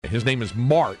His name is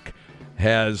Mark,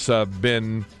 has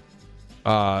been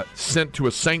sent to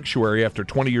a sanctuary after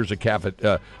 20 years of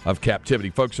captivity.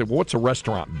 Folks say, well, what's a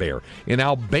restaurant bear? In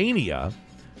Albania,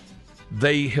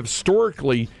 they have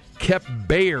historically kept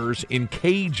bears in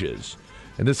cages,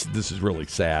 and this is really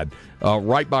sad,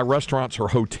 right by restaurants or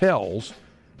hotels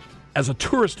as a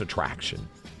tourist attraction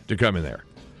to come in there.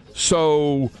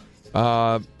 So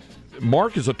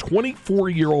Mark is a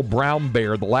 24-year-old brown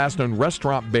bear, the last known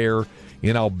restaurant bear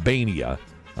in Albania,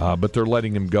 but they're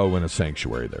letting him go in a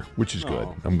sanctuary there, which is good.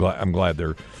 I'm glad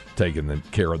they're taking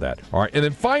care of that. All right, and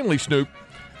then finally, Snoop,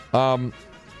 for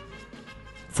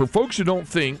folks who don't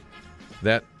think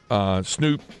that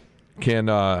Snoop can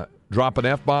drop an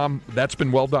F-bomb, that's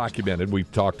been well documented.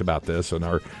 We've talked about this in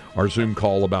our Zoom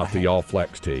call about the All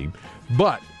Flex team.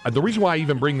 But the reason why I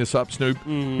even bring this up, Snoop,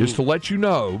 is to let you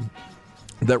know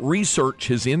that research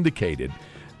has indicated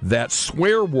that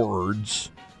swear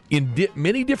words in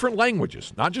many different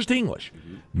languages, not just English,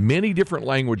 many different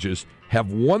languages have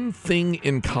one thing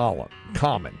in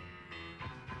common.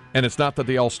 And it's not that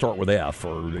they all start with F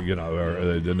or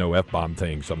the no F-bomb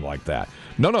thing, something like that.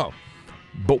 No.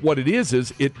 But what it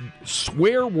is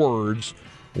swear words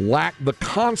lack the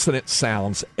consonant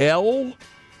sounds L,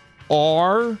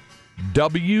 R,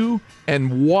 W,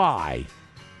 and Y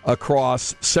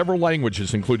across several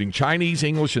languages, including Chinese,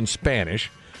 English, and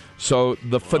Spanish. So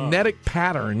the phonetic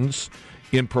patterns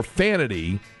in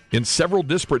profanity in several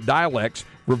disparate dialects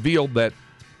revealed that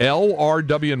L, R,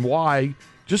 W, and Y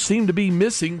just seem to be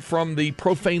missing from the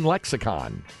profane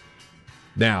lexicon.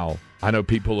 Now, I know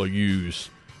people will use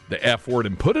the F word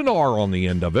and put an R on the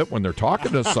end of it when they're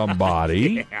talking to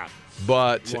somebody. Yeah.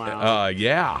 But,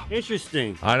 wow.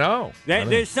 Interesting. I know.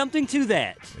 There's something to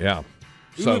that. Yeah.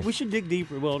 So we should dig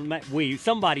deeper. Well,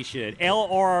 somebody should.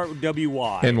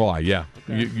 LRWY. NY, yeah.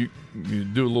 Okay. You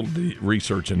do a little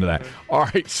research into that. All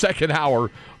right, second hour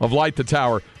of Light the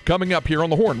Tower coming up here on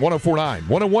the Horn, 104.9, 101.9,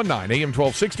 AM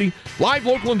 1260, live,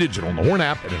 local, and digital on the Horn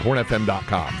app and at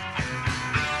hornfm.com.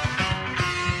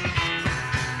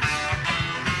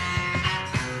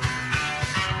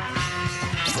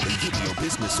 From the Video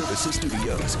Business Services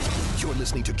Studios, you're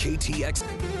listening to KTX.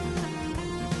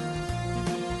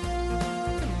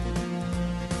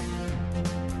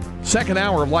 Second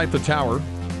hour of Light the Tower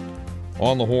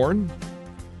on the Horn.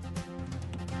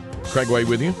 Craig Way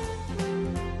with you.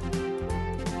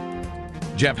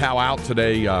 Jeff Howe out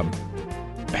today.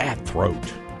 Bad throat.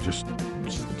 Just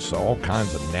all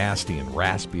kinds of nasty and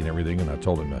raspy and everything. And I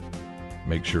told him to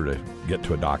make sure to get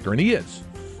to a doctor. And he is.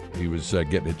 He was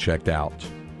getting it checked out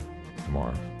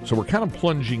tomorrow. So we're kind of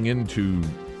plunging into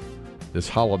this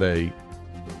holiday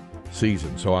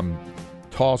season. So I'm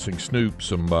tossing Snoop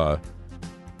some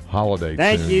holiday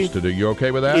tunes to do. You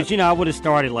okay with that? Because, I would have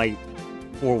started like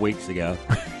 4 weeks ago.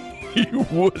 You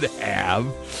would have.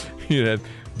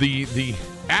 The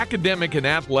academic and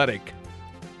athletic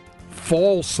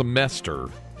fall semester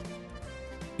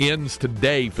ends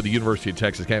today for the University of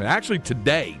Texas Campus. Actually,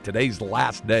 today's the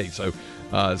last day. So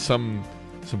some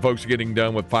folks are getting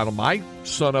done with final. My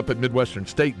son up at Midwestern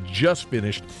State just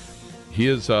finished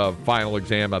his final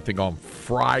exam, I think, on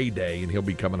Friday, and he'll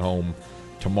be coming home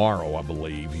tomorrow, I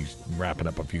believe. He's wrapping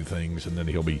up a few things, and then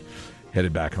he'll be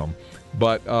headed back home.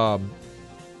 But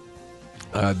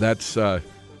that's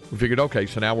we figured, okay,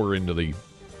 so now we're into the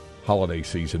holiday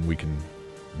season. We can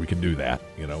do that.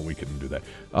 We can do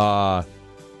that.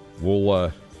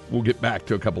 We'll get back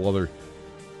to a couple other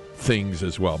things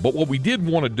as well. But what we did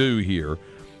want to do here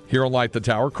on Light the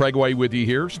Tower, Craig Way with you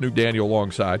here, Snoop Daniel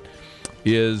alongside,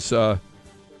 is send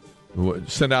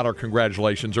out our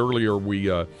congratulations. Earlier we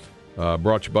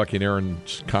brought you Bucky and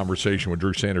Aaron's conversation with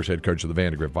Drew Sanders, head coach of the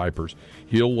Vandegrift Vipers.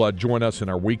 He'll join us in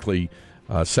our weekly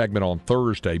segment on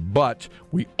Thursday, but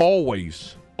we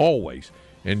always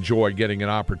enjoy getting an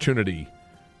opportunity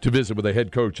to visit with the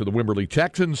head coach of the Wimberley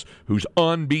Texans, whose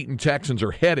unbeaten Texans are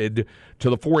headed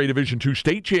to the 4A Division II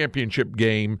state championship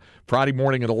game Friday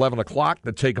morning at 11 o'clock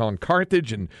to take on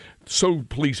Carthage. And so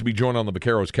pleased to be joined on the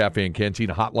Vaqueros Cafe and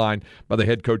Cantina hotline by the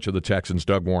head coach of the Texans,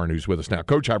 Doug Warren, who's with us now.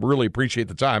 Coach, I really appreciate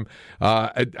the time.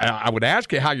 I would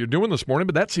ask you how you're doing this morning,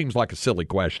 but that seems like a silly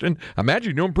question. I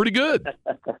imagine you're doing pretty good.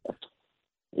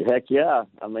 Heck yeah.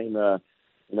 I mean,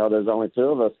 there's only two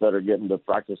of us that are getting to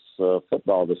practice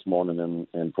football this morning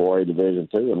in 4A Division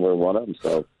II, and we're one of them.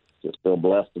 So just feel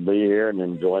blessed to be here and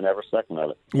enjoying every second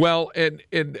of it. Well, and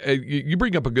you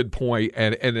bring up a good point,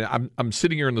 and I'm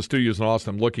sitting here in the studios in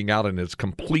Austin, looking out, and it's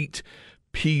complete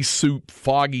pea soup,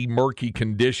 foggy, murky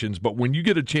conditions. But when you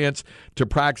get a chance to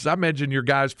practice, I imagine your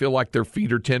guys feel like their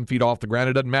feet are 10 feet off the ground.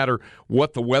 It doesn't matter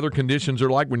what the weather conditions are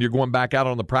like when you're going back out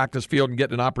on the practice field and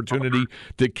getting an opportunity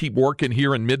to keep working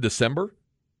here in mid-December.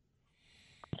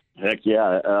 Heck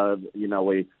yeah.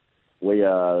 We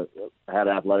had an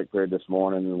athletic period this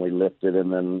morning, and we lifted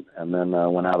and then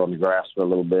went out on the grass for a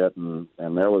little bit, and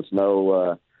there was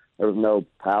no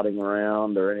pouting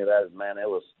around or any of that. Man, there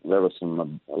was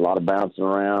a lot of bouncing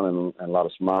around and a lot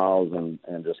of smiles, and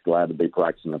just glad to be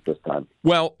practicing at this time.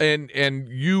 Well, and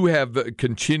you have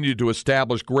continued to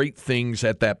establish great things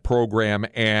at that program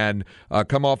and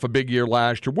come off a big year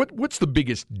last year. What's the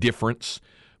biggest difference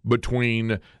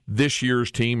between this year's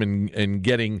team and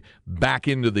getting back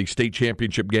into the state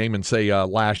championship game and, say,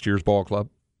 last year's ball club?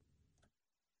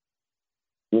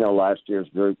 Last year's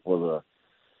group was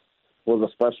a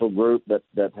special group that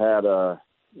had a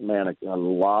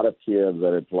lot of kids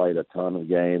that had played a ton of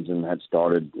games and had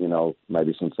started,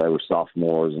 maybe since they were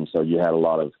sophomores. And so you had a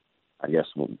lot of, I guess,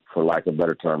 for lack of a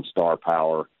better term, star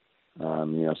power. So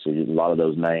a lot of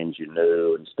those names you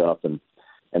knew and stuff.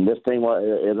 And this team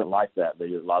isn't like that. A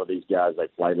lot of these guys, they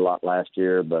played a lot last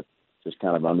year, but just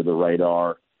kind of under the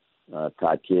radar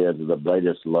type kids. They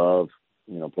just love,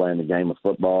 playing the game of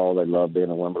football. They love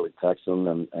being a Wimberley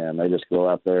Texan, and they just go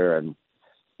out there and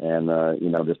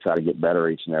just try to get better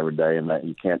each and every day. And that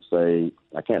I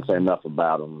can't say enough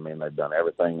about them. I mean, they've done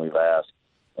everything we've asked.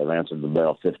 They've answered the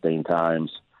bell 15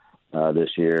 times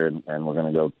this year, and we're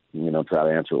going to go, try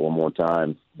to answer it one more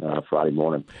time Friday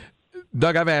morning.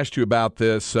 Doug, I've asked you about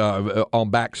this on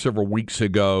back several weeks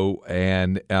ago,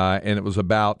 and it was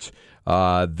about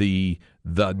the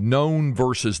known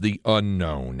versus the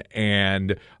unknown.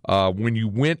 And when you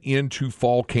went into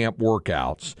fall camp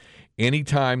workouts,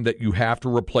 anytime that you have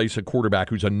to replace a quarterback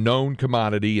who's a known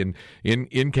commodity, and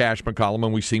in Cash McCollum,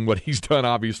 and we've seen what he's done,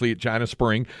 obviously, at China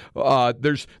Spring,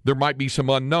 there might be some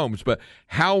unknowns. But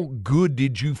how good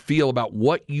did you feel about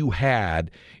what you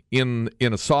had in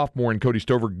a sophomore in Cody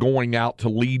Stover going out to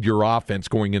lead your offense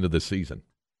going into this season?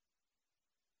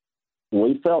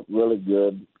 We felt really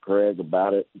good, Craig,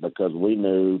 about it because we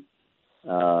knew,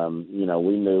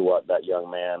 we knew what that young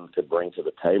man could bring to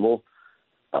the table.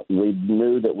 We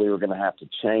knew that we were going to have to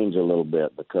change a little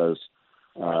bit because,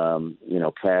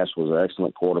 Cash was an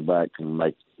excellent quarterback, can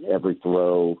make every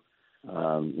throw,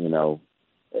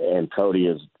 and Cody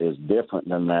is different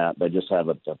than that. They just have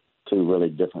two really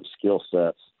different skill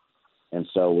sets. And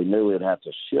so we knew we'd have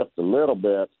to shift a little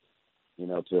bit,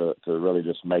 to really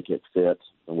just make it fit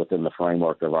within the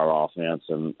framework of our offense.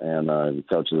 And the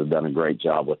coaches have done a great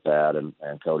job with that. And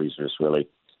Cody's just really,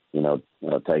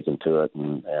 taken to it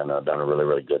and done a really,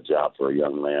 really good job for a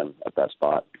young man at that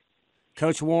spot.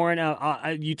 Coach Warren,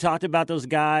 you talked about those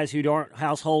guys who aren't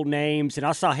household names, and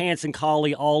I saw Hanson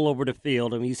Colley all over the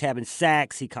field. I mean, he's having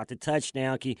sacks. He caught the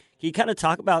touchdown. Can you kind of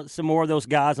talk about some more of those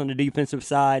guys on the defensive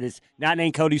side? It's not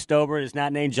named Cody Stover. It's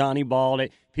not named Johnny Ball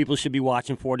that people should be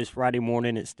watching for this Friday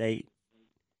morning at State.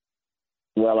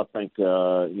 Well, I think,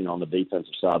 on the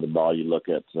defensive side of the ball, you look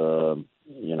at,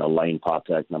 Lane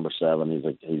Potek, number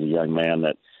 7. He's a young man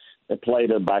that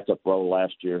played a backup role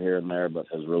last year here and there, but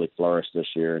has really flourished this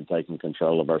year and taken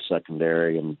control of our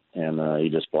secondary, and he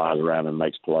just flies around and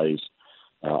makes plays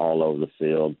all over the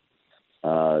field.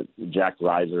 Jack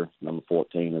Reiser, number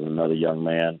 14, is another young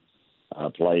man.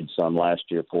 Played some last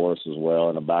year for us as well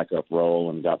in a backup role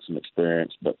and got some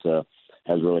experience, but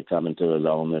has really come into his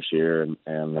own this year.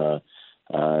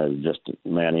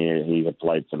 He had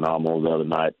played phenomenal the other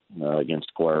night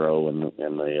against Cuero in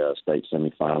the state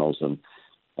semifinals. And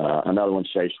another one,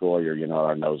 Shea Schroyer,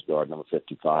 our nose guard, number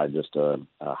 55, just a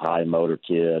high motor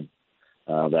kid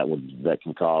that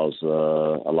can cause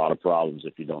a lot of problems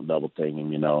if you don't double team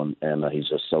him, and he's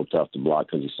just so tough to block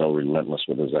because he's so relentless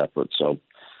with his efforts. So,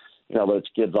 but it's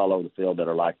kids all over the field that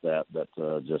are like that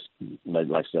just, like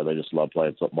I said, they just love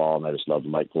playing football and they just love to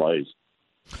make plays.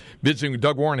 Visiting with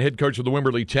Doug Warren, head coach of the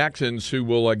Wimberley Texans, who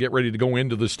will get ready to go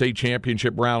into the state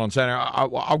championship round on Saturday.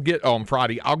 I'll get on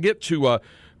Friday. I'll get to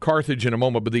Carthage in a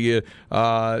moment, but Snoop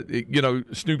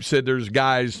said there's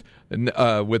guys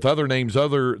with other names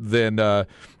other than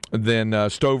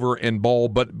Stover and Ball,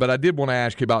 but I did want to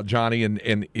ask you about Johnny,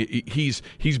 and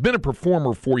he's been a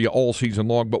performer for you all season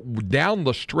long, but down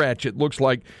the stretch it looks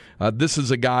like this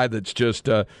is a guy that's just,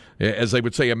 as they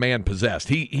would say, a man possessed.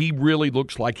 He really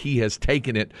looks like he has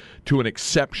taken it to an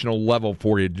exceptional level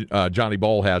for you. Johnny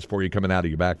Ball has for you coming out of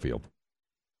your backfield.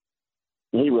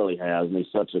 He really has, and he's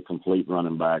such a complete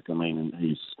running back. I mean,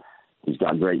 he's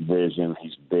got great vision.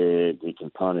 He's big. He can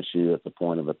punish you at the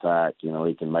point of attack. He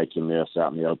can make you miss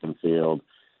out in the open field.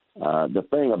 The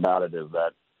thing about it is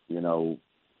that, you know,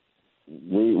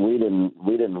 we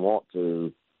didn't want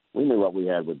to. We knew what we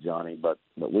had with Johnny, but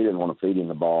we didn't want to feed him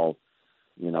the ball,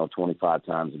 25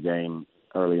 times a game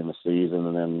early in the season,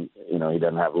 and then he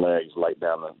doesn't have legs late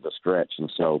down the stretch,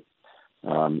 and so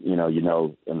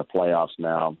in the playoffs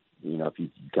now, if you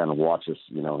kind of watch us,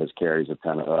 his carries are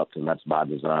kind of up, and that's by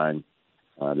design.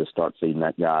 Just start feeding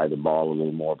that guy the ball a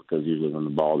little more, because usually when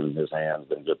the ball's in his hands,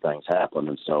 then good things happen,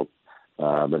 and so.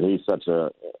 But he's such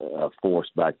a force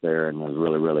back there, and has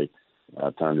really, really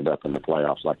turned it up in the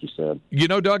playoffs, like you said.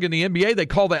 Doug, in the NBA, they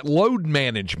call that load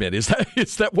management. Is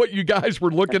that what you guys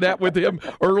were looking at with him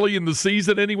early in the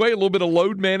season anyway? A little bit of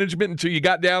load management until you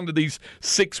got down to these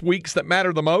 6 weeks that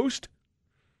matter the most?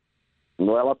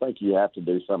 Well, I think you have to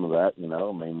do some of that,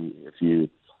 I mean, if you,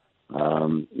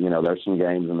 there's some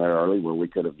games in there early where we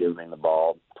could have given him the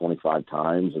ball 25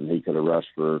 times and he could have rushed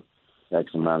for X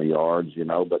amount of yards,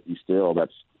 but you still,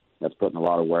 that's putting a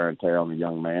lot of wear and tear on the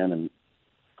young man.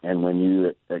 And when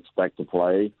you expect to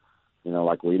play,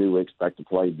 like we do, we expect to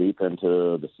play deep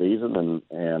into the season,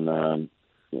 and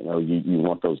you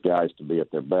want those guys to be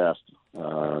at their best,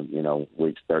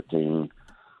 weeks 13,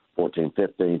 14,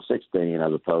 15, 16,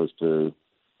 as opposed to,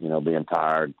 being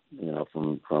tired,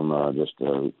 from just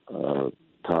a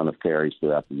ton of carries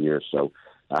throughout the year. So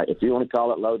if you want to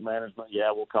call it load management,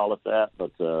 yeah, we'll call it that,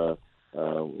 but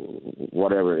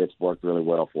whatever, it's worked really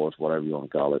well for us, whatever you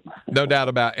want to call it. No doubt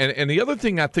about it. And the other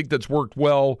thing I think that's worked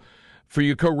well for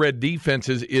your Co-Red defense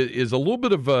is a little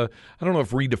bit of a, I don't know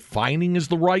if redefining is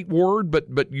the right word,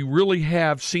 but you really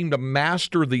have seemed to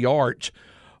master the art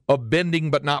of bending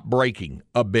but not breaking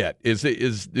a bit. Is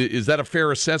that a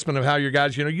fair assessment of how your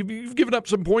guys, you've given up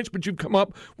some points, but you've come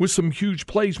up with some huge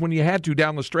plays when you had to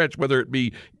down the stretch, whether it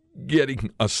be getting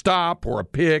a stop or a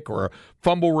pick or a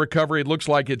fumble recovery. It looks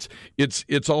like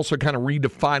it's also kind of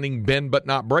redefining bend but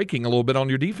not breaking a little bit on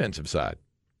your defensive side.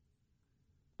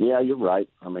 Yeah, you're right.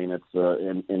 I mean, it's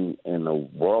in the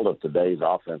world of today's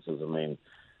offenses, I mean,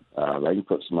 they can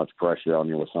put so much pressure on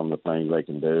you with some of the things they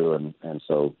can do, and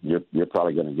so you're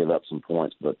probably going to give up some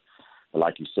points. But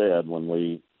like you said, when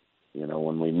we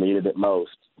needed it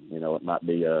most, it might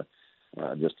be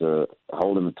just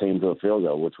holding the team to a field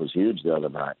goal, which was huge the other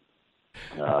night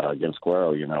against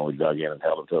Cuero. We dug in and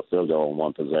held them to a field goal in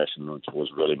one possession, which was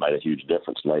really made a huge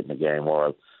difference late in the game,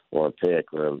 or a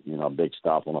pick, or a big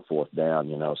stop on a fourth down.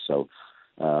 So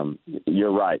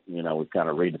you're right. We've kind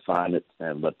of redefined it,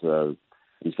 but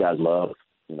these guys love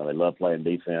playing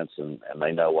defense, and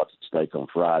they know what's at stake on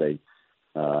Friday,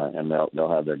 and they'll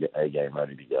have their A game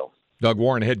ready to go. Doug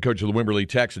Warren, head coach of the Wimberley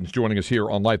Texans, joining us here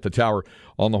on Light the Tower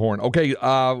on the Horn. Okay,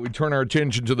 we turn our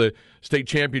attention to the state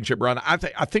championship round. I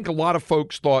think a lot of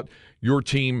folks thought your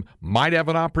team might have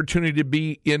an opportunity to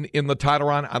be in the title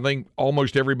round. I think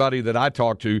almost everybody that I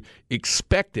talked to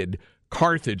expected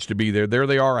Carthage to be there. There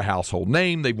they are, a household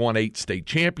name. They've won 8 state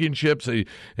championships. They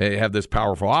have this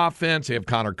powerful offense. They have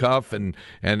Connor Cuff and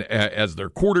as their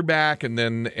quarterback, and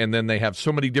then they have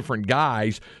so many different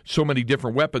guys, so many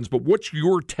different weapons. But what's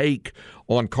your take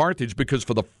on Carthage? Because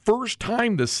for the first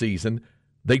time this season,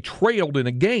 they trailed in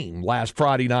a game last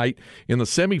Friday night in the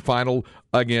semifinal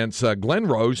against Glen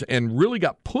Rose and really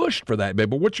got pushed for that. But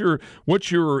what's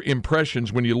your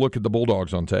impressions when you look at the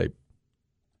Bulldogs on tape?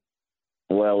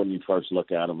 Well, when you first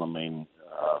look at them, I mean,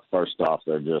 first off,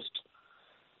 they've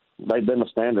been the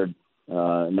standard,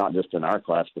 not just in our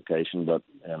classification, but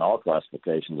in all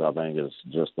classifications. I think is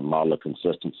just the model of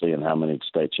consistency and how many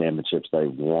state championships they've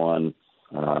won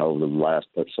over the last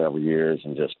several years,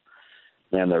 and just,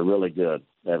 man, they're really good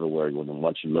everywhere.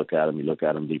 Once you look at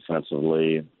them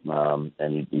defensively,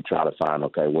 and you try to find,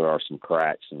 okay, where are some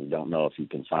cracks, and you don't know if you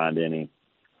can find any.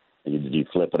 You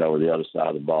flip it over the other side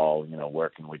of the ball, where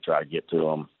can we try to get to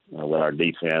them with our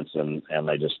defense? And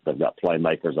they've got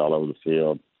playmakers all over the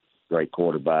field, great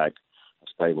quarterback, a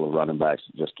stable of running backs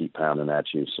that just keep pounding at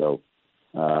you. So,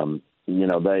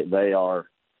 they are,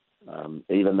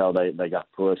 even though they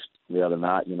got pushed the other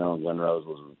night, Glen Rose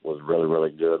was really,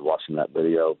 really good watching that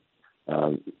video.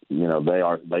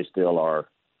 They still are,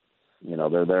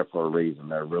 they're there for a reason.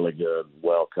 They're really good,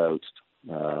 well coached.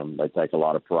 They take a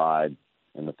lot of pride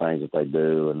in the things that they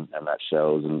do, and that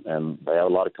shows, and they have a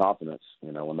lot of confidence,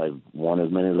 when they've won as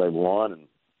many as they've won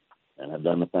and have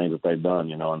done the things that they've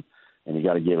done, and you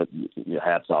got to give it your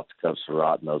hats off to Coach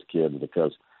Surratt and those kids,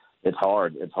 because it's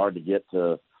hard to get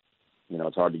to,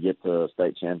 it's hard to get to a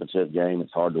state championship game.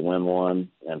 It's hard to win one,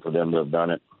 and for them to have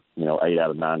done it, 8 out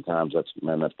of 9 times, that's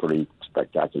pretty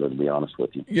spectacular, to be honest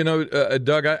with you.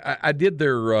 Doug, I did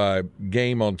their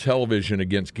game on television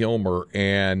against Gilmer,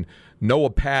 and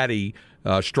Noah Patty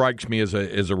strikes me as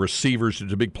a receiver, as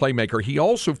a big playmaker. He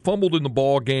also fumbled in the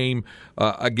ball game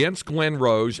against Glen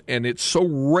Rose, and it's so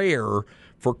rare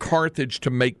for Carthage to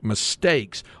make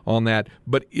mistakes on that.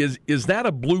 But is that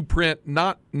a blueprint,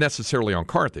 not necessarily on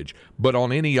Carthage, but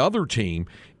on any other team,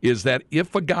 is that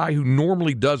if a guy who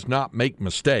normally does not make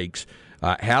mistakes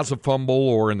has a fumble,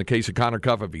 or in the case of Connor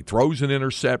Cuff, if he throws an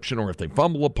interception or if they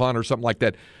fumble a punt or something like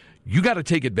that, you got to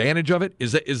take advantage of it?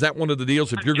 Is that one of the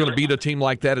deals? If you're going to beat a team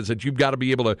like that, is that you've got to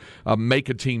be able to make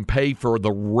a team pay for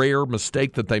the rare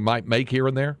mistake that they might make here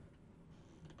and there?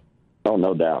 Oh,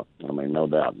 no doubt. I mean, no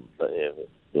doubt.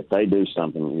 If they do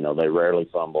something, they rarely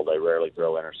fumble, they rarely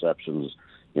throw interceptions,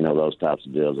 those types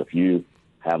of deals. If you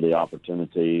have the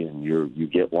opportunity and you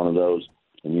get one of those,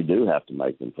 and you do have to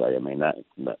make them play. I mean,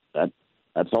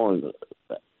 that's only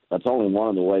one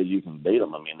of the ways you can beat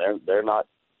them. I mean, they're not,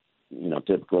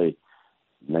 typically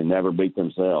they never beat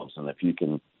themselves. And if you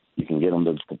can get them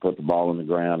to put the ball in the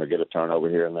ground or get a turnover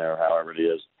here and there, however it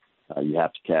is, you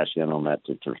have to cash in on that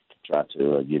to try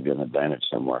to give you an advantage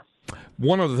somewhere.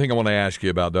 One other thing I want to ask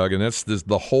you about, Doug, and that's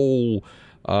the whole,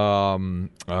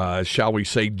 shall we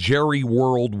say, Jerry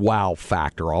World wow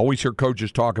factor. I always hear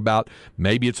coaches talk about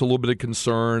maybe it's a little bit of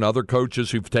concern. Other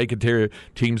coaches who've taken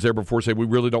teams there before say we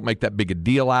really don't make that big a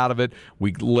deal out of it.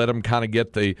 We let them kind of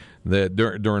get the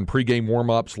during pregame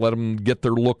warm-ups, let them get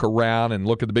their look around and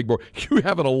look at the big board. You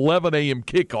have an 11 a.m.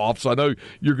 kickoff, so I know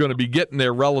you're going to be getting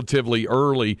there relatively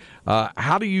early.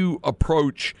 How do you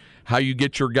approach how you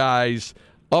get your guys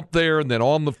up there and then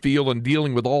on the field and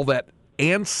dealing with all that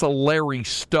ancillary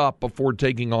stuff before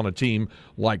taking on a team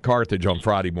like Carthage on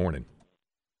Friday morning?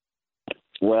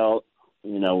 Well,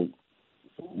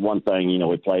 one thing,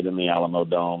 we played in the Alamo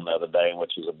Dome the other day,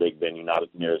 which is a big venue, not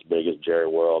near as big as Jerry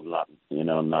World,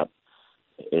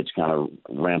 it's kind of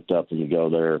ramped up when you go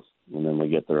there, and then we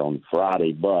get there on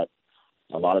Friday. But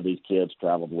a lot of these kids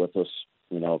traveled with us,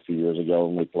 a few years ago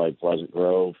when we played Pleasant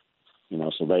Grove,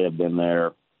 so they have been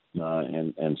there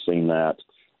and seen that.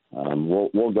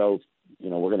 We'll go.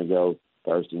 We're going to go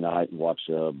Thursday night and watch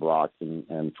Brock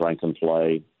and Franklin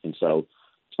play, and so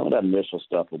some of that initial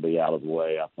stuff will be out of the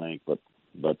way, I think. But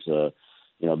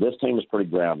this team is pretty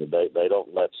grounded. They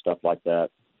don't let stuff like that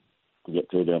get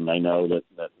to them. They know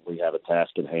that we have a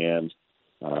task at hand,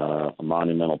 a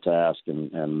monumental task,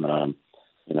 and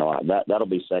that'll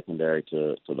be secondary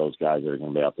to those guys that are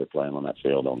going to be out there playing on that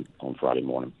field on Friday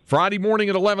morning. Friday morning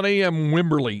at 11 a.m.,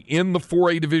 Wimberley in the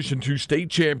 4A Division II state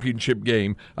championship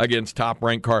game against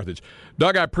top-ranked Carthage.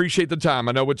 Doug, I appreciate the time.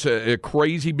 I know it's a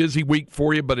crazy busy week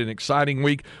for you, but an exciting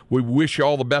week. We wish you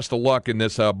all the best of luck in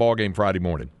this ball game Friday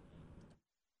morning.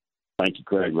 Thank you,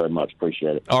 Craig, very much.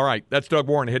 Appreciate it. All right, that's Doug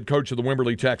Warren, head coach of the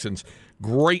Wimberley Texans.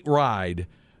 Great ride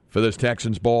for this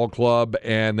Texans ball club,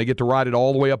 and they get to ride it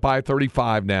all the way up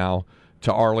I-35 now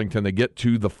to Arlington. They get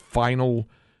to the final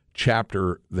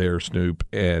chapter there, Snoop,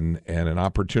 and an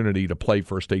opportunity to play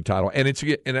for a state title.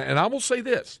 And I will say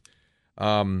this: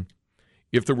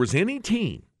 if there was any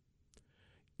team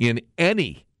in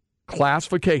any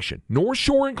classification, North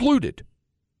Shore included,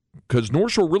 because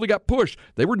North Shore really got pushed.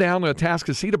 They were down at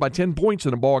Atascocita by 10 points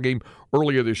in a ball game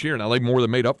earlier this year. Now they more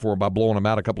than made up for it by blowing them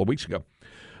out a couple of weeks ago.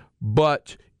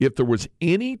 But if there was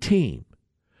any team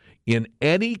in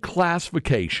any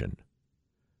classification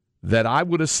that I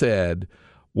would have said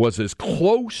was as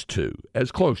close to,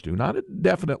 not a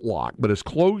definite lock, but as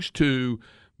close to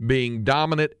being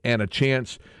dominant and a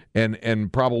chance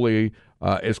and probably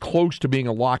as close to being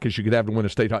a lock as you could have to win a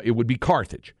state title, it would be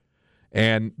Carthage.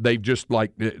 And they've just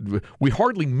we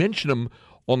hardly mentioned them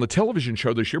on the television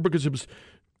show this year because it was,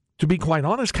 to be quite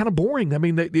honest, kind of boring. I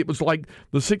mean, it was like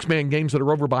the six-man games that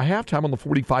are over by halftime on the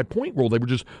 45-point rule. They were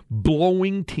just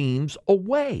blowing teams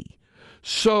away.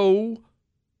 So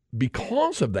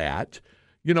because of that,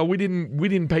 we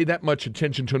didn't pay that much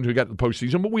attention to them until we got to the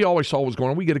postseason, but we always saw what was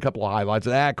going on. We get a couple of highlights.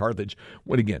 Carthage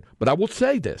win again. But I will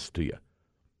say this to you.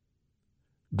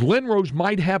 Glen Rose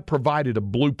might have provided a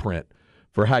blueprint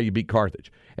for how you beat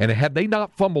Carthage. And had they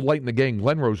not fumbled late in the game,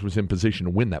 Glen Rose was in position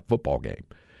to win that football game.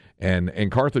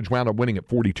 And Carthage wound up winning at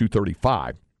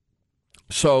 42-35.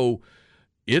 So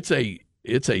it's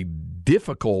a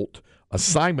difficult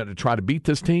assignment to try to beat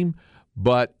this team,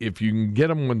 but if you can get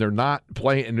them when they're not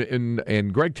playing,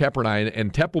 and Greg Tepper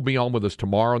and Tepp will be on with us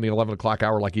tomorrow in the 11 o'clock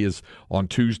hour like he is on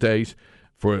Tuesdays,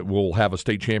 we'll have a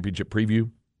state championship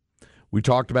preview. We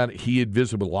talked about it. He had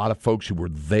visited with a lot of folks who were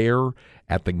there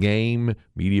at the game,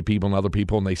 media people and other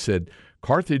people, and they said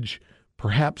Carthage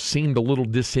perhaps seemed a little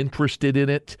disinterested in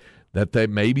it, that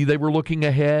maybe they were looking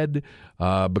ahead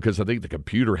because I think the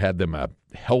computer had them a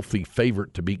healthy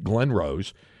favorite to beat Glen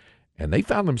Rose. and they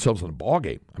found themselves in a ball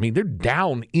game. I mean, they're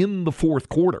down in the fourth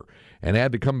quarter and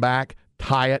had to come back,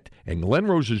 tie it, and Glenn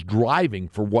Rose is driving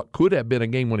for what could have been a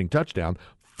game-winning touchdown,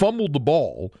 fumbled the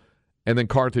ball, and then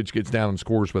Carthage gets down and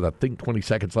scores with, I think, 20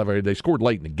 seconds left. They scored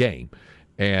late in the game,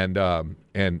 and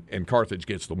Carthage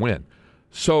gets the win.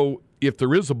 So if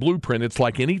there is a blueprint, it's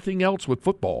like anything else with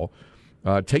football.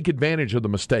 Take advantage of the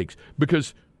mistakes,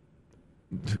 because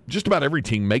just about every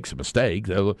team makes a mistake.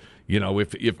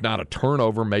 If not a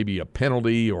turnover, maybe a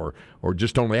penalty, or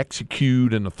just don't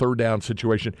execute in a third down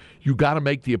situation. You got to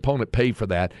make the opponent pay for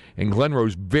that. And Glen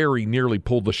Rose very nearly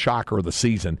pulled the shocker of the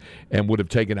season and would have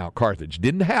taken out Carthage.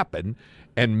 Didn't happen,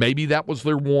 and maybe that was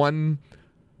their one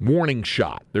warning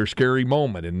shot, their scary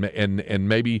moment, and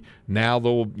maybe now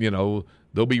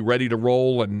they'll be ready to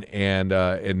roll, and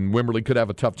Wimberley could have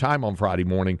a tough time on Friday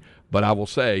morning. But I will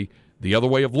say, the other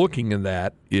way of looking at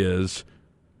that is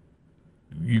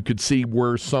you could see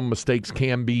where some mistakes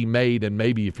can be made, and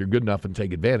maybe if you're good enough and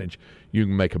take advantage, you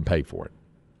can make them pay for it.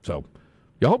 So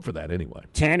you hope for that anyway.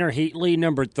 Tanner Heatley,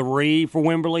 number 3 for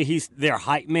Wimberley. He's their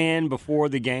hype man before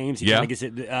the games. He kinda gets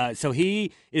it, so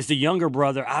he is the younger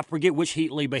brother. I forget which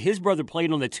Heatley, but his brother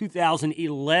played on the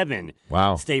 2011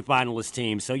 state finalist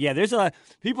team. So, yeah, there's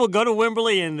people go to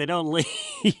Wimberley and they don't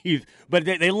leave, but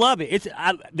they love it.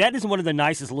 That is one of the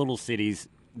nicest little cities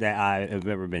that I have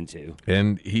ever been to.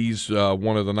 And he's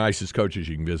one of the nicest coaches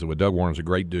you can visit with. Doug Warren's a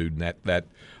great dude, and that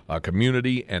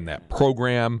community and that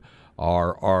program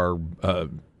are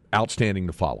outstanding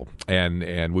to follow,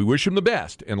 and we wish him the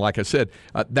best. And like I said,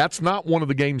 that's not one of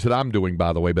the games that I'm doing,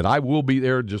 by the way, but I will be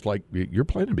there, just like you're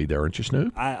planning to be there, aren't you,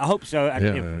 Snoop? I hope so.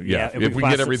 If we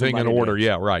get everything in order,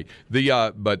 right.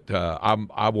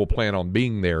 I will plan on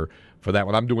being there for that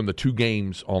one. I'm doing the 2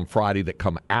 games on Friday that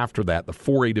come after that, the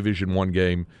 4A Division I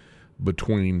game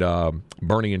between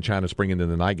Bernie and China Spring, and then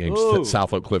the night games at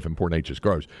South Oak Cliff and Port Neches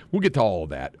Groves. We'll get to all of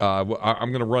that.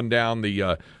 I'm going to run down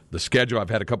the schedule.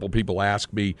 I've had a couple of people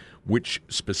ask me, which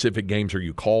specific games are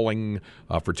you calling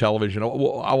for television?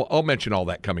 I'll mention all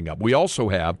that coming up. We also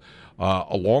have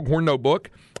a Longhorn Notebook,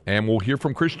 and we'll hear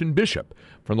from Christian Bishop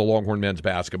from the Longhorn men's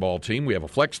basketball team. We have a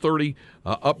Flex 30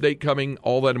 update coming,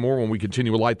 all that and more when we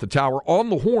continue to Light the Tower on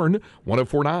the Horn,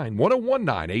 104.9, 101.9,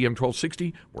 AM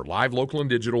 1260. We're live, local, and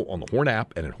digital on the Horn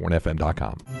app and at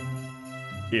hornfm.com.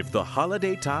 If the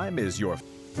holiday time is your...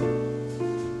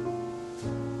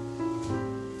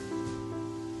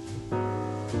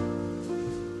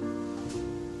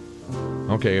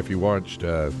 Okay, if you watched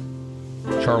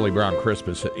Charlie Brown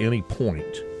Christmas at any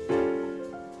point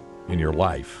in your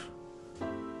life,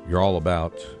 you're all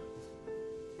about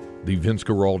the Vince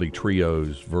Guaraldi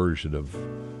Trio's version of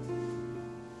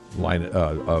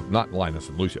not Linus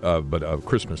and Lucy, but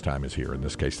Christmas Time Is Here. In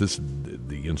this case, this is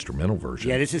the instrumental version.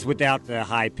 Yeah, this is without the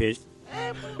high pitch.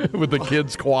 With the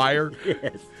kids' choir.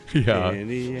 Yes.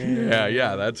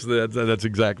 Yeah. That's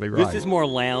exactly right. This is more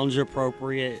lounge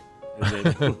appropriate.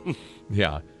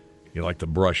 Yeah. You like the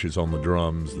brushes on the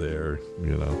drums there,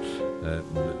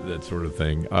 that sort of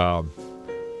thing.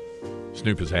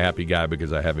 Snoop is a happy guy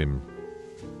because I have him,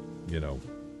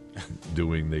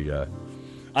 doing the...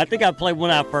 I think I played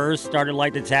when I first started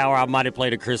Light the Tower. I might have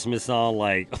played a Christmas song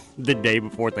like the day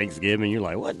before Thanksgiving. You're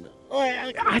like, what?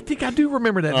 I think I do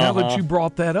remember that now that you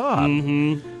brought that up.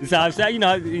 Mm-hmm. So I said,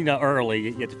 early.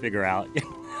 You have to figure out.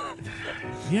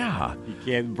 Yeah. You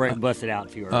can't bust it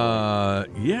out too early.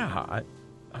 Yeah.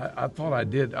 I thought I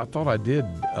did.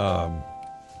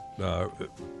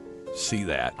 See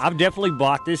that. I've definitely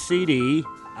bought this CD.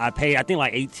 I paid, I think,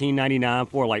 like $18.99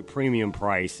 for like premium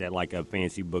price at like a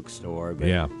fancy bookstore. But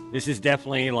yeah, this is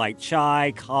definitely like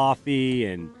chai, coffee,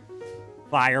 and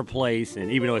fireplace,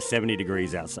 and even though it's 70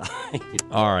 degrees outside.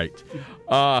 All right.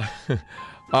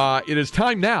 It is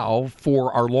time now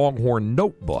for our Longhorn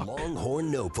Notebook.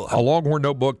 Longhorn Notebook. A Longhorn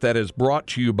Notebook that is brought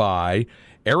to you by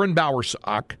Erin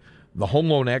Bowersock, the home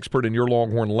loan expert and your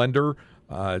Longhorn lender.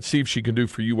 See if she can do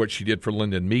for you what she did for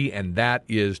Linda and me, and that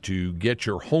is to get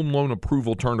your home loan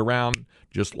approval turned around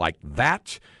just like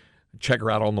that. Check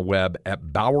her out on the web at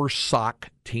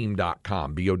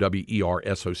bowersockteam.com,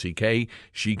 BOWERSOCK.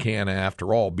 She can,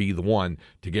 after all, be the one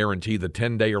to guarantee the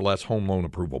 10-day or less home loan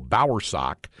approval,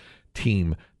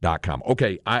 bowersockteam.com.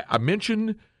 Okay, I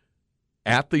mentioned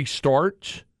at the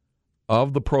start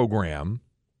of the program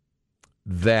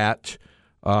that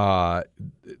and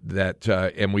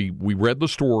we read the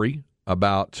story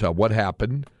about what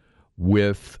happened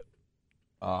with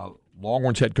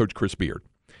Longhorns head coach Chris Beard,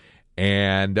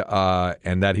 and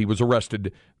that he was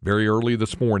arrested very early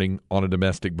this morning on a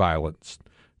domestic violence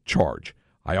charge.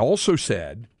 I also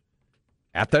said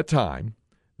at that time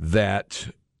that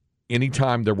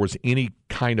anytime there was any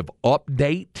kind of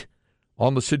update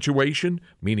on the situation,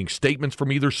 meaning statements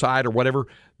from either side or whatever,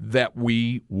 that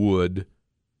we would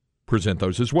present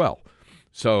those as well.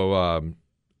 So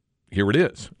here it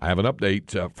is. I have an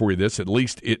update for you this, at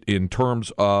least in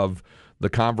terms of the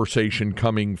conversation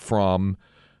coming from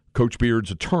Coach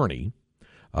Beard's attorney,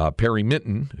 Perry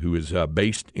Minton, who is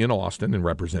based in Austin and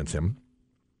represents him.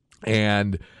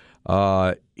 And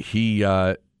he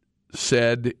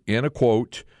said in a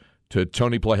quote to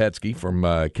Tony Plahetsky from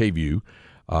KVUE,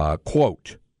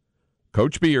 quote,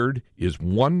 Coach Beard is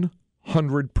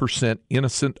 100%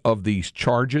 innocent of these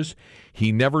charges.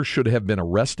 He never should have been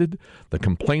arrested. The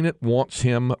complainant wants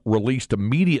him released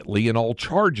immediately and all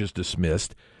charges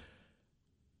dismissed.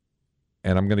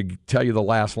 And I'm going to tell you the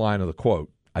last line of the quote.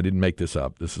 I didn't make this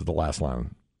up. This is the last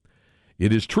line.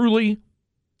 It is truly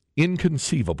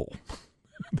inconceivable.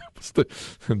 That's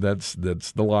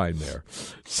the line there.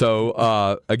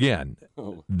 So again,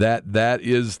 that's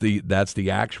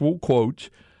the actual quote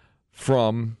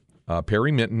from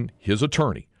Perry Minton, his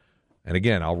attorney. And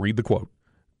again, I'll read the quote.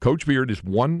 Coach Beard is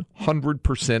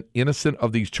 100% innocent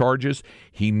of these charges.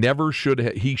 He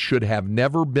should have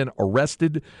never been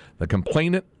arrested. The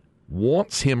complainant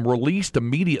wants him released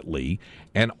immediately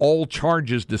and all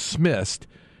charges dismissed.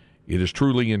 It is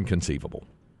truly inconceivable.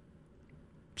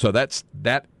 So that's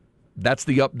the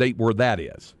update where that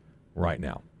is right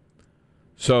now.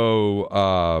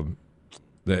 So,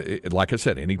 like I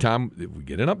said, anytime we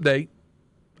get an update,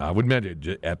 I would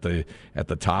mention at the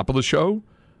top of the show,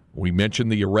 we mentioned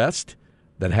the arrest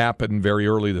that happened very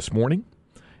early this morning,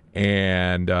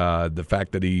 and the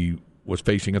fact that he was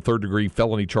facing a third-degree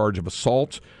felony charge of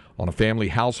assault on a family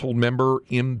household member,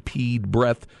 impede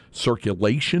breath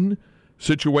circulation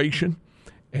situation,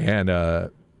 and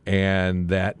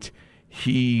that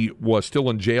he was still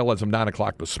in jail as of 9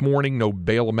 o'clock this morning. No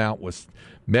bail amount was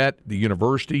met. The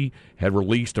university had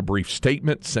released a brief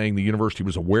statement saying the university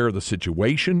was aware of the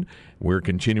situation. We're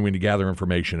continuing to gather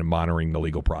information and monitoring the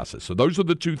legal process. So those are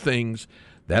the two things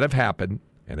that have happened.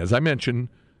 And as I mentioned,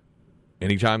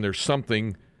 anytime there's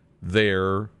something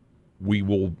there, we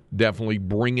will definitely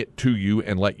bring it to you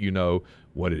and let you know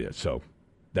what it is. So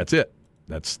that's it.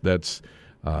 That's the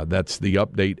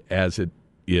update as it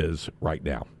is right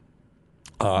now.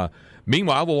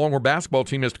 Meanwhile, the Longhorn basketball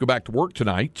team has to go back to work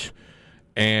tonight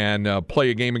and play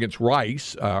a game against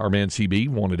Rice. Our man CB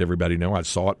wanted everybody to know. I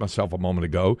saw it myself a moment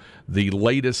ago. The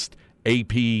latest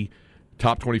AP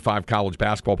Top 25 college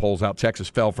basketball polls out. Texas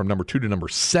fell from number 2 to number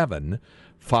 7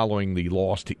 following the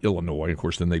loss to Illinois. Of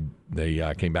course, then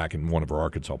they came back and won over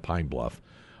Arkansas Pine Bluff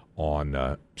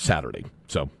on Saturday.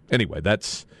 So anyway,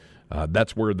 that's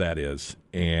where that is.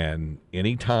 And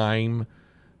anytime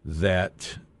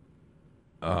that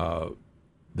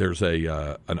there's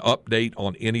an update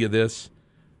on any of this,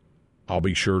 I'll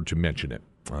be sure to mention it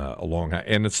along.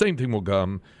 And the same thing will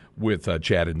come with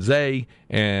Chad and Zay,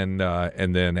 and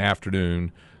then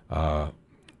afternoon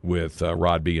with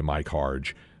Rod B and Mike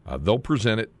Harge. They'll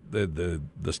present it, the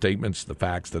statements, the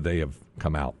facts that they have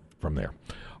come out from there.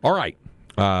 All right,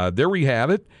 there we have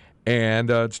it, and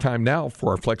it's time now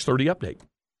for our Flex 30 update.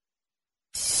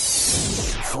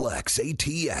 Flex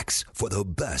ATX for the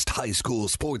best high school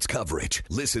sports coverage.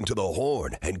 Listen to the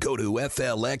Horn and go to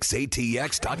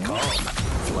FLXATX.com.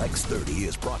 Flex 30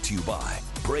 is brought to you by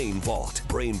Brain Vault.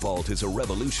 Brain Vault is a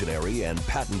revolutionary and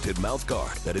patented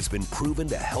mouthguard that has been proven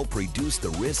to help reduce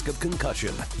the risk of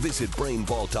concussion. Visit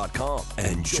BrainVault.com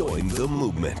and join the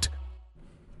movement.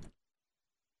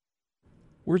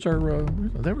 Where's our,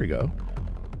 there we go.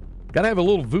 Got to have a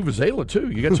little vuvuzela,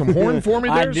 too. You got some horn for me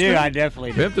there, I do. Steve? I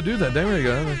definitely do. We have to do that. There we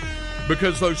go.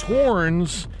 Because those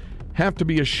horns have to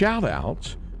be a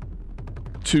shout-out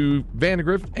to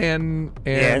Vandegrift and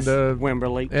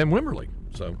Wimberley. And Wimberley.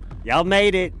 So y'all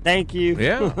made it. Thank you.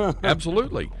 Yeah,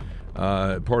 absolutely.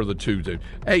 Part of the two.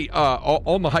 Hey,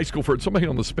 on the high school for somebody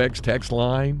on the Specs text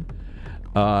line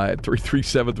at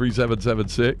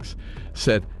 337-3776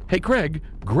 said, "Hey, Craig,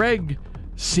 Greg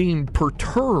seemed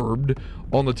perturbed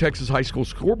on the Texas High School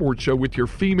Scoreboard Show with your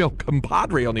female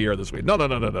compadre on the air this week." No.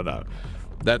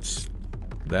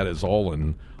 That is all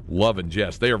in love and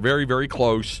jest. They are very, very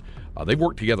close. They've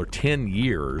worked together 10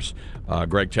 years,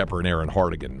 Greg Tepper and Aaron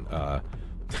Hardigan.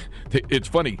 It's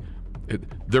funny.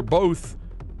 They're both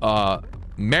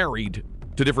married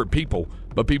to different people,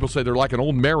 but people say they're like an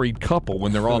old married couple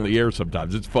when they're on the air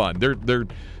sometimes. It's fun.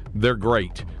 They're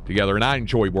great together, and I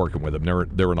enjoy working with them.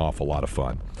 They're an awful lot of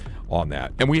fun on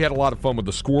that. And we had a lot of fun with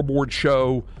the Scoreboard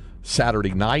Show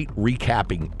Saturday night,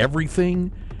 recapping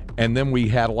everything. And then we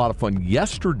had a lot of fun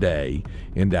yesterday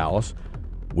in Dallas.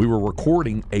 We were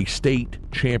recording a state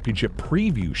championship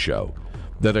preview show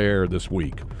that aired this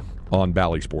week. on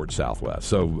Bally Sports Southwest.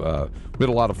 So we had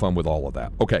a lot of fun with all of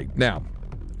that. Okay, now,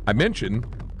 I mentioned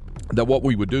that what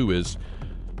we would do is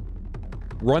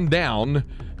run down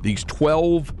these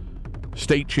 12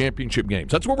 state championship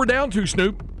games. That's what we're down to,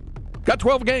 Snoop. Got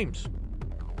 12 games.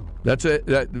 That's it.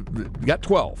 Got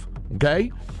 12,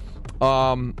 okay?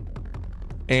 And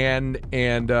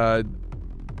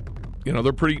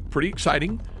they're pretty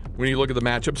exciting when you look at the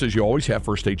matchups, as you always have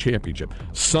for a state championship.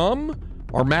 Some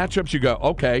are matchups you go,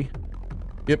 okay,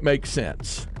 it makes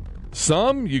sense.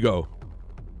 Some you go,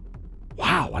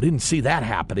 wow, I didn't see that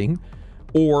happening.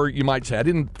 Or you might say, I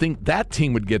didn't think that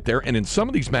team would get there. And in some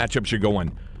of these matchups, you're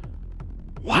going,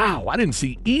 wow, I didn't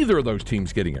see either of those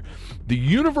teams getting there. The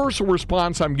universal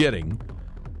response I'm getting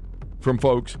from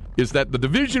folks is that the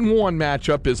Division I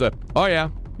matchup is oh yeah,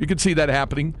 you can see that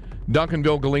happening.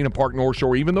 Duncanville, Galena Park, North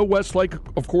Shore, even though Westlake,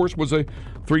 of course, was a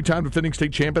 3-time defending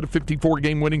state champion, a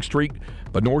 54-game winning streak,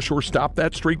 but North Shore stopped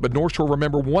that streak. But North Shore,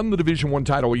 remember, won the Division I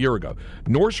title a year ago.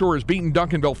 North Shore has beaten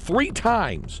Duncanville 3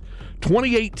 times.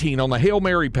 2018 on the Hail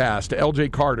Mary pass to L.J.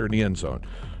 Carter in the end zone.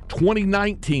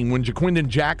 2019 when Jaquindon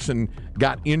Jackson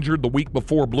got injured the week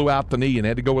before, blew out the knee, and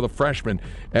had to go with a freshman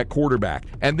at quarterback.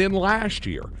 And then last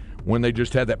year when they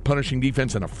just had that punishing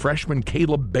defense and a freshman,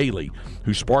 Caleb Bailey,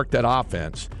 who sparked that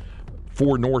offense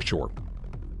for North Shore.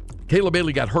 Caleb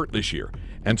Bailey got hurt this year,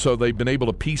 and so they've been able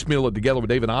to piecemeal it together with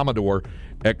David Amador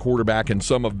at quarterback and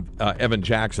some of Evan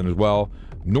Jackson as well.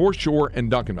 North Shore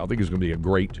and Duncanville. I think it's going to be a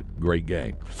great, great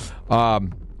game.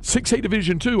 6A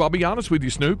Division II, I'll be honest with you,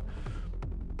 Snoop.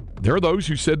 There are those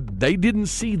who said they didn't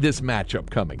see this matchup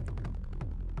coming.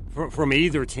 From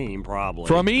either team, probably.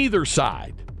 From either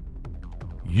side.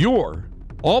 Your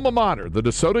alma mater, the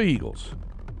DeSoto Eagles,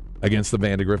 against the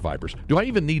Vandegrift Vipers. Do I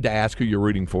even need to ask who you're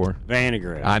rooting for?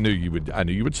 Vandegrift. I knew you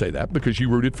would say that because you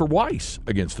rooted for Weiss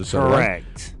against DeSoto.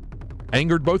 Correct. Right?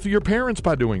 Angered both of your parents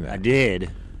by doing that. I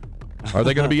did. Are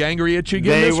they going to be angry at you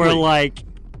again this week? They were like,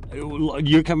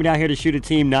 you're coming down here to shoot a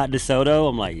team, not DeSoto?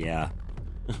 I'm like, yeah.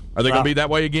 Are they going to be that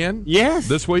way again? Yes.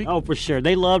 This week? Oh, for sure.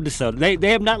 They love DeSoto.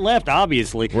 They have not left,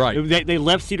 obviously. Right. They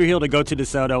left Cedar Hill to go to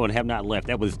DeSoto and have not left.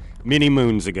 That was many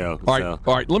moons ago. All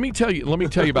right. Let me tell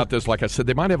you about this. Like I said,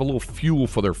 they might have a little fuel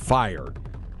for their fire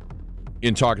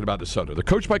in talking about DeSoto. They're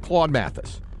coached by Claude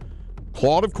Mathis.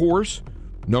 Claude, of course,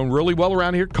 known really well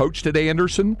around here, coached at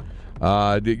Anderson.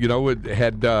 Had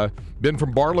been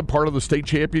from Bartlett, part of the state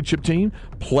championship team.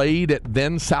 Played at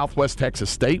then Southwest Texas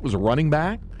State. Was a running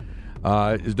back.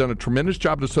 Has done a tremendous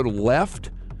job. DeSoto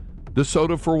left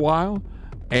DeSoto for a while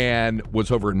and was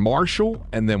over in Marshall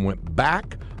and then went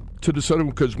back to DeSoto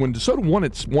because when DeSoto won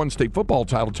its one state football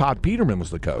title, Todd Peterman was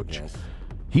the coach. Yes.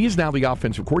 He is now the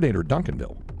offensive coordinator at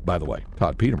Duncanville, by the way.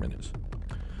 Todd Peterman is.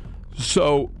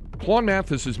 So Claude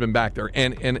Mathis has been back there.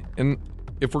 And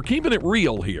if we're keeping it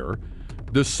real here,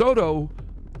 DeSoto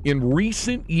in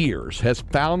recent years has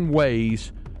found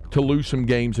ways to lose some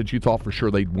games that you thought for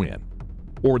sure they'd win,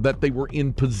 or that they were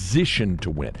in position to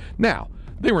win. Now,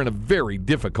 they were in a very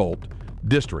difficult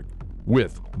district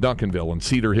with Duncanville and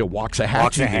Cedar Hill,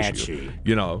 Waxahachie this year,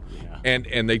 Yeah.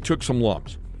 and they took some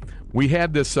lumps. We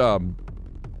had this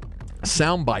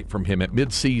soundbite from him at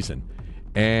midseason,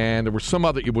 and there was some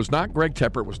other, it was not Greg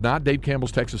Tepper, it was not Dave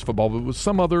Campbell's Texas Football, but it was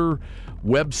some other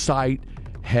website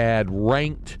had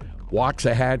ranked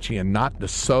Waxahachie and not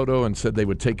DeSoto and said they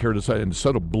would take care of DeSoto, and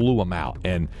DeSoto blew them out.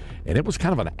 And it was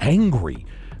kind of an angry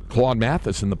Claude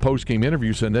Mathis in the post-game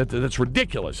interview saying that's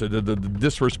ridiculous, the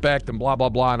disrespect and blah, blah,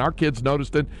 blah, and our kids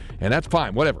noticed it, and that's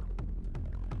fine, whatever.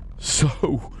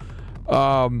 So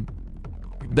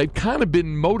they've kind of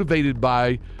been motivated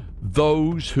by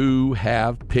those who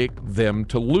have picked them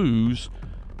to lose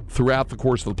throughout the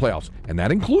course of the playoffs, and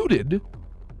that included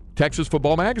Texas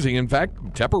Football Magazine. In fact,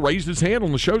 Tepper raised his hand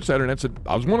on the show Saturday and said,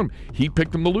 I was one of them. He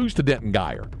picked them to lose to Denton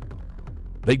Guyer.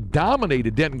 They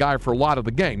dominated Denton Guyer for a lot of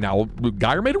the game. Now,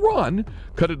 Guyer made a run,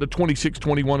 cut it to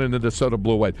 26-21, and the DeSoto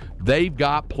blew away. They've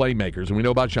got playmakers, and we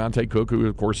know about Shante Cook, who,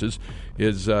 of course, is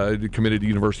committed to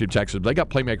University of Texas. They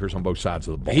got playmakers on both sides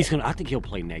of the ball. I think he'll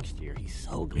play next year. He's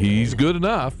so good. He's good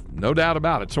enough, no doubt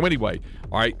about it. So anyway,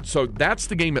 all right, so that's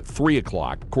the game at 3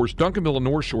 o'clock. Of course, Duncanville and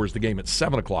North Shore is the game at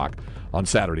 7 o'clock on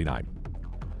Saturday night.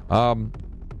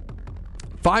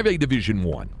 5A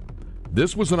Division I.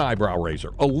 This was an eyebrow raiser.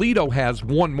 Aledo has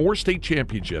won more state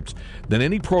championships than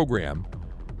any program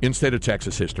in state of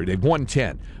Texas history. They've won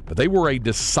 10, but they were a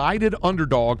decided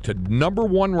underdog to number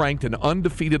 1 ranked and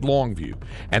undefeated Longview,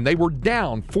 and they were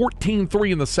down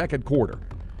 14-3 in the second quarter.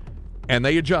 And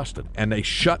they adjusted, and they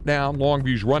shut down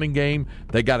Longview's running game.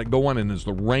 They got it going, and as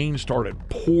the rain started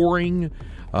pouring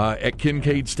at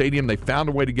Kincaid Stadium. They found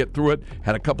a way to get through it,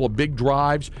 had a couple of big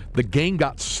drives. The game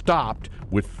got stopped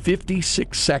with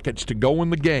 56 seconds to go in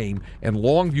the game, and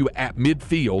Longview at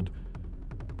midfield,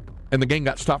 and the game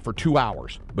got stopped for 2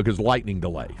 hours because lightning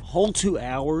delay. Whole 2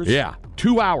 hours? Yeah,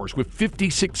 2 hours with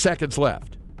 56 seconds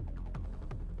left.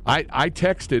 I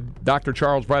texted Dr.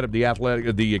 Charles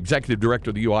Bradham, the executive director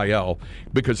of the UIL,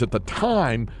 because at the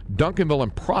time,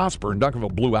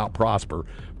 Duncanville blew out Prosper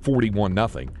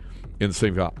 41-0 in the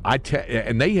same game.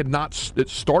 And they had not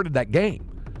started that game.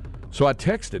 So I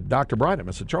texted Dr. Bradham.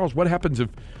 I said, Charles, what happens if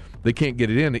they can't get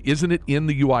it in? Isn't it in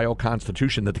the UIL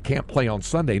Constitution that they can't play on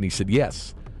Sunday? And he said,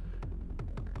 yes.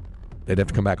 They'd have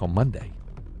to come back on Monday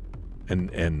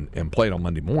and play it on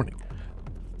Monday morning.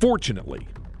 Fortunately,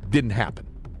 didn't happen.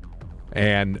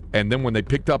 And then when they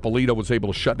picked up, Aledo was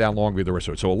able to shut down Longview the rest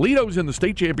of it. So Aledo's in the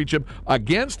state championship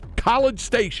against College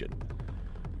Station.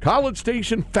 College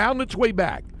Station found its way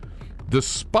back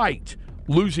despite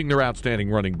losing their outstanding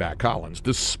running back, Collins,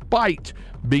 despite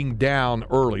being down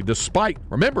early,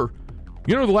 remember,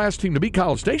 you know who the last team to beat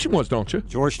College Station was, don't you?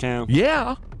 Georgetown.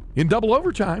 Yeah, in double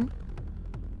overtime.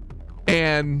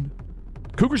 And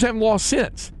Cougars haven't lost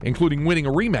since, including winning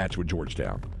a rematch with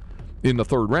Georgetown in the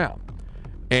third round.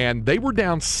 And they were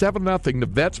down 7-0 to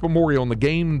Vets Memorial in the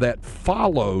game that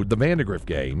followed the Vandegrift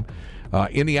game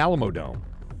in the Alamo Dome.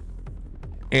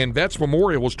 And Vets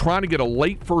Memorial was trying to get a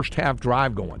late first half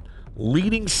drive going,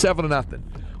 leading 7-0.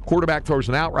 Quarterback throws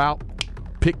an out route,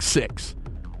 pick six,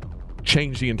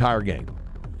 changed the entire game.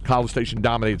 College Station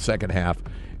dominated second half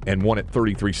and won at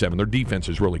 33-7. Their defense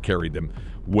has really carried them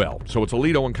well. So it's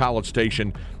Aledo and College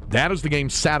Station. That is the game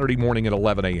Saturday morning at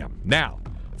 11 a.m. Now,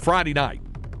 Friday night,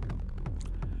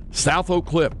 South Oak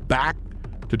Cliff back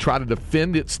to try to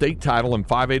defend its state title in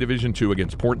 5A Division II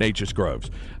against Port Neches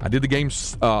Groves. I did the game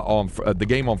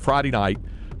on Friday night,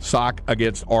 SOC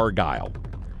against Argyle,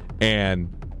 and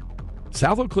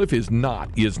South Oak Cliff is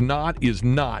not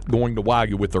going to wow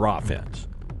you with their offense.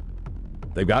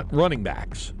 They've got running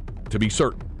backs, to be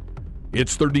certain.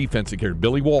 It's their defense that carries.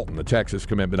 Billy Walton, the Texas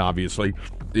commitment, obviously,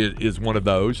 is one of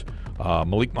those.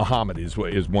 Malik Muhammad is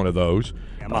one of those.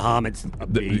 Yeah, Muhammad's a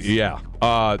beast.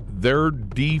 Their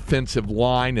defensive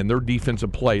line and their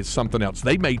defensive play is something else.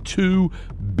 They made two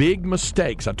big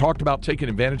mistakes. I talked about taking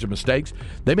advantage of mistakes.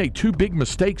 They made two big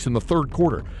mistakes in the third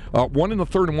quarter. One in the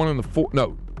third and one in the fourth.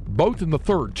 No, both in the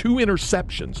third. Two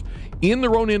interceptions in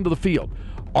their own end of the field.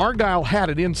 Argyle had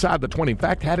it inside the 20. In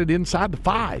fact, had it inside the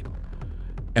 5.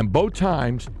 And both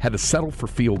times had to settle for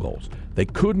field goals. They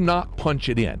could not punch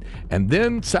it in. And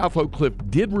then South Oak Cliff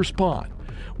did respond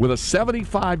with a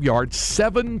 75-yard,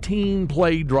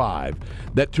 17-play drive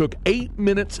that took 8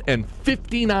 minutes and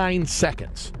 59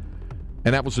 seconds.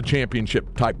 And that was a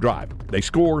championship-type drive. They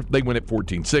score, they win at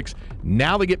 14-6.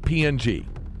 Now they get PNG.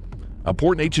 A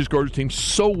Port Neches Groves team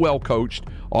so well coached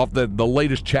off the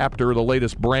latest chapter, the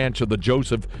latest branch of the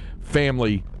Joseph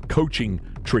family coaching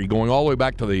tree, going all the way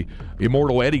back to the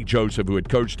immortal Eddie Joseph, who had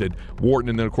coached at Wharton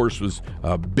and then, of course, was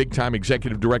a big-time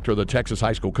executive director of the Texas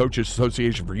High School Coaches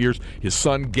Association for years. His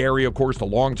son, Gary, of course, the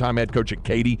longtime head coach at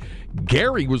Katy.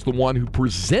 Gary was the one who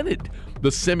presented the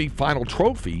semifinal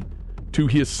trophy to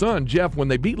his son, Jeff, when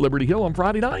they beat Liberty Hill on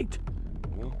Friday night.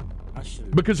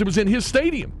 Because it was in his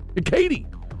stadium at Katy,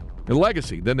 in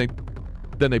Legacy. Then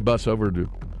they bus over to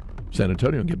San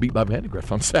Antonio and get beat by Vandegrift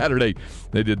on Saturday.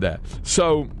 They did that.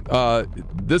 So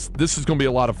this is going to be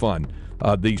a lot of fun,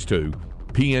 these two,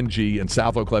 PNG and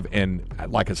South Oak Cliff. And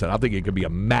like I said, I think it could be a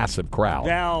massive crowd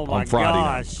on Friday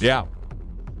night. Yeah.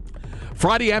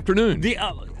 Friday afternoon.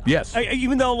 Yes.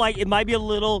 Even though it might be a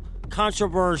little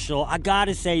controversial, I got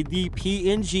to say the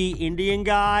PNG Indian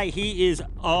guy, he is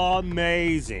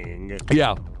amazing.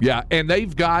 Yeah. And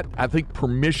they've got, I think,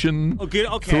 permission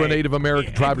through a Native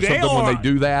American tribe or something when they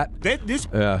do that.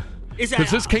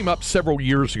 Because this came up several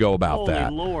years ago about that.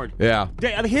 Holy Lord. Yeah.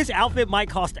 His outfit might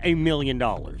cost $1 million.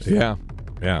 Yeah.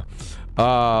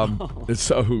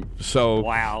 So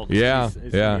wow. Yeah.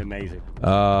 It's amazing.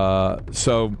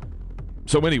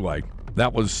 So anyway,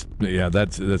 that's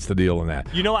the deal in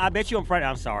that. You know, I bet you on Friday.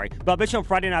 I'm sorry, but I bet you on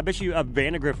Friday night. I bet you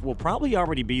Vandegrift will probably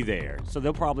already be there, so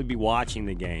they'll probably be watching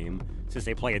the game since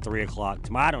they play at 3:00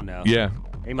 tomorrow. I don't know. Yeah.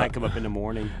 They might come up in the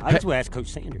morning. I just will ask Coach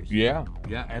Sanders. Yeah,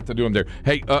 I have to do them there.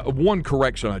 Hey, one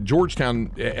correction.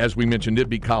 Georgetown, as we mentioned, did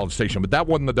beat College Station, but that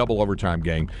wasn't the double overtime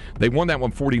game. They won that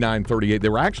one 49-38. They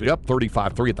were actually up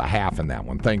 35-3 at the half in that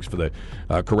one. Thanks for the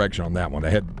correction on that one. I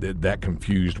had that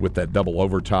confused with that double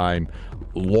overtime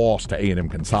loss to A&M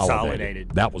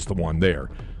Consolidated. That was the one there.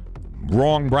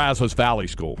 Wrong Brazos Valley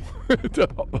School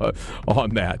on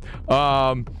that.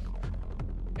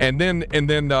 And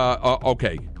then,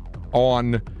 okay.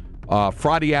 On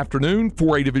Friday afternoon,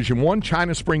 4A Division I,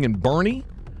 China Spring and Bernie.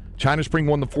 China Spring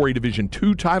won the 4A Division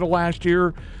II title last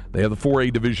year. They have the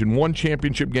 4A Division I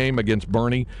championship game against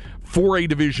Bernie. 4A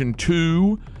Division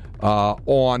II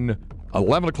on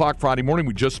 11 o'clock Friday morning.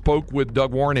 We just spoke with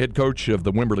Doug Warren, head coach of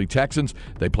the Wimberley Texans.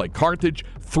 They play Carthage.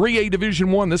 3A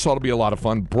Division I, this ought to be a lot of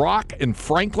fun. Brock and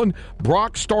Franklin.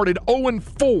 Brock started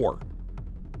 0-4.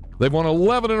 They've won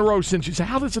 11 in a row since. You say,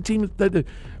 how does a team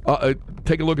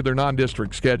take a look at their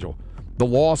non-district schedule? The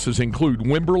losses include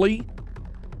Wimberley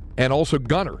and also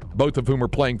Gunner, both of whom are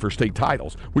playing for state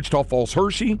titles. Wichita Falls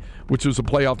Hershey, which was a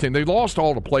playoff team. They lost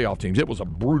all the playoff teams. It was a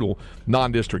brutal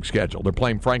non-district schedule. They're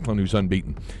playing Franklin, who's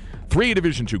unbeaten. 3A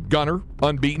Division II, Gunner,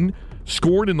 unbeaten,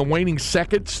 scored in the waning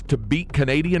seconds to beat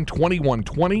Canadian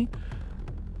 21-20.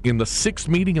 In the 6th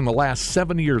meeting in the last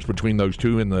 7 years between those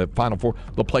two in the Final Four,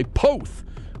 they'll play Poth,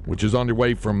 which is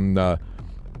underway from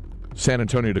San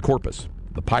Antonio to Corpus,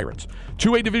 the Pirates.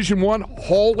 2A Division I,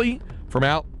 Hawley from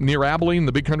out near Abilene,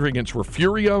 the Big Country against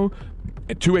Refugio.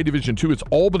 At 2A Division II, it's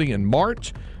Albany and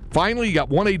March. Finally, you got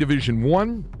 1A Division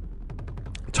I,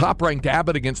 top-ranked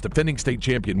Abbott against defending state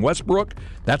champion Westbrook.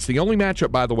 That's the only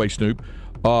matchup, by the way, Snoop,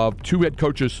 of two head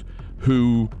coaches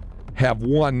who have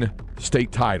won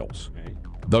state titles.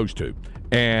 Those two.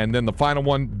 And then the final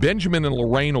one, Benjamin and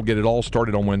Lorraine will get it all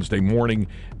started on Wednesday morning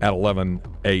at 11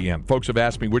 a.m. Folks have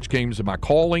asked me which games am I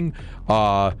calling.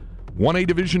 1A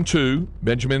Division II,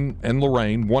 Benjamin and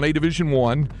Lorraine. 1A Division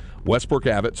I, Westbrook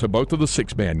Abbott, so both of the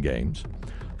 6-man games.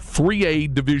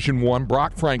 3A Division I,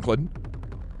 Brock Franklin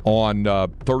on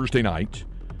Thursday night.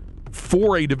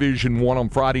 4A Division I on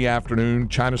Friday afternoon,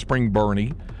 China Spring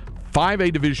Bernie.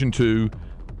 5A Division II,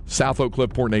 South Oak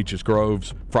Cliff, Port Neches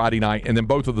Groves, Friday night. And then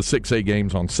both of the 6A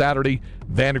games on Saturday,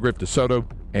 Vandergrift, DeSoto,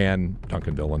 and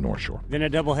Duncanville and North Shore. Then a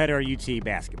doubleheader UT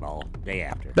basketball day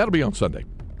after. That'll be on Sunday.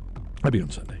 I'll be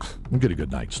on Sunday. We'll get a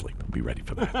good night's sleep. I'll be ready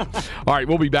for that. All right,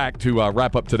 we'll be back to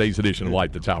wrap up today's edition of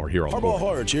Light the Tower here on Harbaugh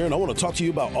Harge here, and I want to talk to you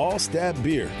about Allstat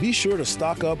beer. Be sure to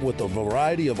stock up with a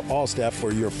variety of Allstat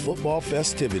for your football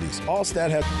festivities. Allstat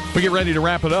has... We get ready to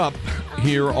wrap it up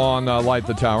here on Light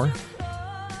the Tower.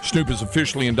 Snoop is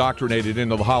officially indoctrinated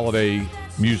into the holiday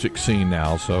music scene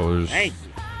now, so it's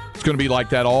going to be like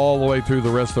that all the way through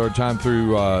the rest of our time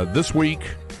through this week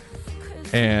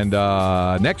and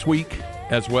next week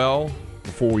as well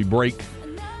before we break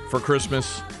for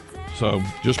Christmas. So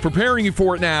just preparing you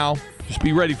for it now. Just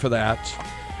be ready for that.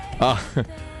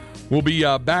 We'll be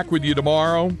back with you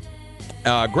tomorrow.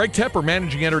 Greg Tepper,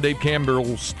 managing editor Dave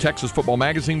Campbell's Texas Football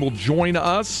Magazine, will join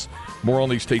us. More on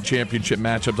these state championship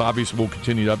matchups. Obviously, we'll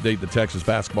continue to update the Texas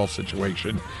basketball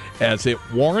situation as it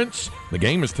warrants. The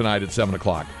game is tonight at 7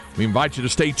 o'clock. We invite you to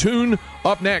stay tuned.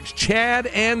 Up next, Chad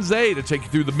and Zay to take you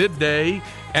through the midday.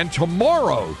 And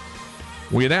tomorrow,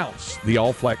 we announce the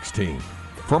All-Flex team.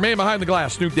 For Man Behind the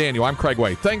Glass, Snoop Daniel, I'm Craig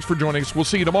Way. Thanks for joining us. We'll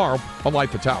see you tomorrow on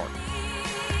Light the Tower.